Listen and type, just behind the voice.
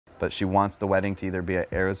but she wants the wedding to either be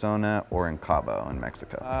at Arizona or in Cabo in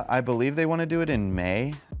Mexico. I believe they want to do it in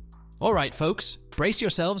May. All right, folks, brace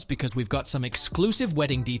yourselves because we've got some exclusive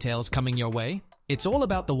wedding details coming your way. It's all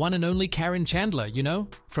about the one and only Caryn Chandler, you know,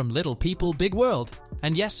 from Little People, Big World.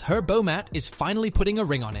 And yes, her beau Matt is finally putting a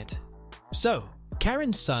ring on it. So,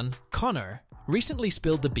 Caryn's son, Connor, recently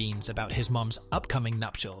spilled the beans about his mom's upcoming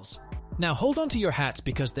nuptials. Now hold on to your hats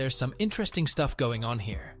because there's some interesting stuff going on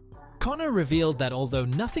here. Connor revealed that although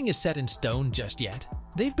nothing is set in stone just yet,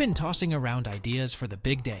 they've been tossing around ideas for the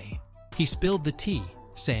big day. He spilled the tea,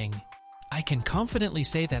 saying, "I can confidently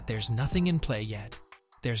say that there's nothing in play yet.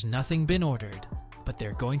 There's nothing been ordered, but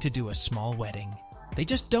they're going to do a small wedding. They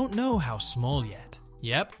just don't know how small yet."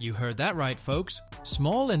 Yep, you heard that right, folks.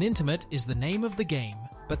 Small and intimate is the name of the game,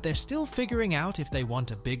 but they're still figuring out if they want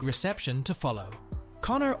a big reception to follow.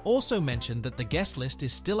 Connor also mentioned that the guest list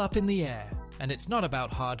is still up in the air, and it's not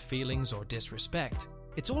about hard feelings or disrespect.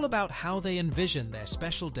 It's all about how they envision their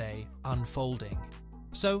special day unfolding.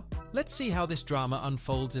 So, let's see how this drama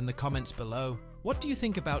unfolds in the comments below. What do you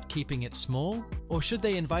think about keeping it small, or should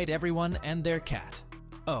they invite everyone and their cat?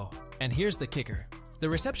 Oh, and here's the kicker. The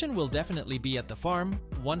reception will definitely be at the farm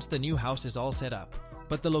once the new house is all set up,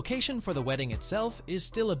 but the location for the wedding itself is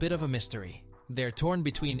still a bit of a mystery. They're torn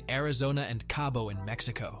between Arizona and Cabo in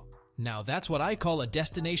Mexico. Now that's what I call a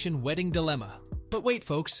destination wedding dilemma. But wait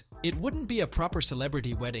folks, it wouldn't be a proper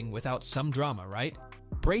celebrity wedding without some drama, right?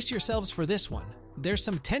 Brace yourselves for this one. There's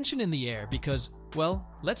some tension in the air because, well,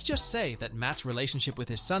 let's just say that Matt's relationship with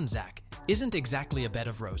his son Zach isn't exactly a bed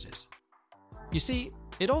of roses. You see,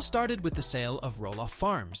 it all started with the sale of Roloff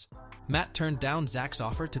Farms. Matt turned down Zach's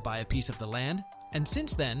offer to buy a piece of the land, and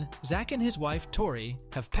since then, Zach and his wife Tori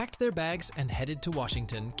have packed their bags and headed to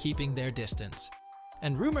Washington, keeping their distance.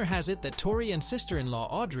 And rumor has it that Tori and sister-in-law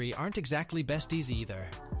Audrey aren't exactly besties either.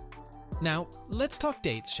 Now, let's talk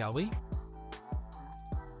dates, shall we?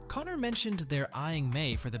 Connor mentioned they're eyeing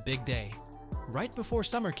May for the big day, right before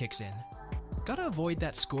summer kicks in. Gotta avoid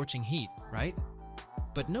that scorching heat, right?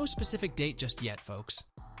 But no specific date just yet, folks.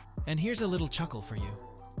 And here's a little chuckle for you.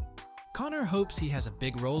 Connor hopes he has a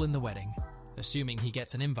big role in the wedding, assuming he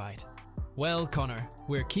gets an invite. Well, Connor,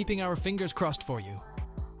 we're keeping our fingers crossed for you.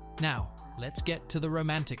 Now, let's get to the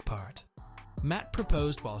romantic part. Matt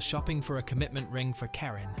proposed while shopping for a commitment ring for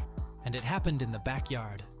Caryn, and it happened in the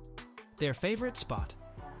backyard. Their favorite spot.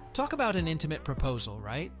 Talk about an intimate proposal,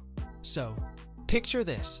 right? So, picture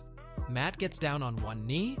this. Matt gets down on one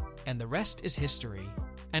knee, and the rest is history.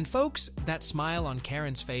 And folks, that smile on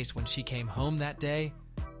Caryn's face when she came home that day,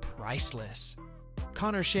 priceless.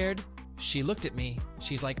 Connor shared, "She looked at me,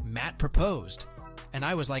 she's like, 'Matt proposed.' And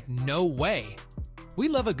I was like, 'No way.' We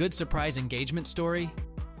love a good surprise engagement story."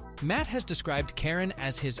 Matt has described Caryn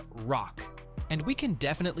as his rock, and we can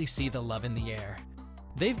definitely see the love in the air.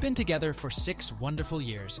 They've been together for 6 wonderful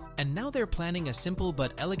years, and now they're planning a simple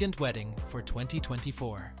but elegant wedding for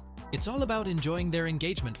 2024. It's all about enjoying their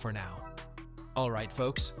engagement for now. Alright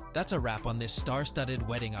folks, that's a wrap on this star-studded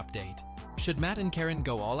wedding update. Should Matt and Caryn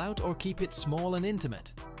go all out or keep it small and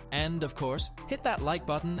intimate? And of course, hit that like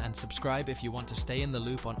button and subscribe if you want to stay in the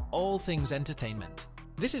loop on all things entertainment.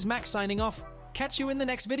 This is Max signing off. Catch you in the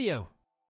next video.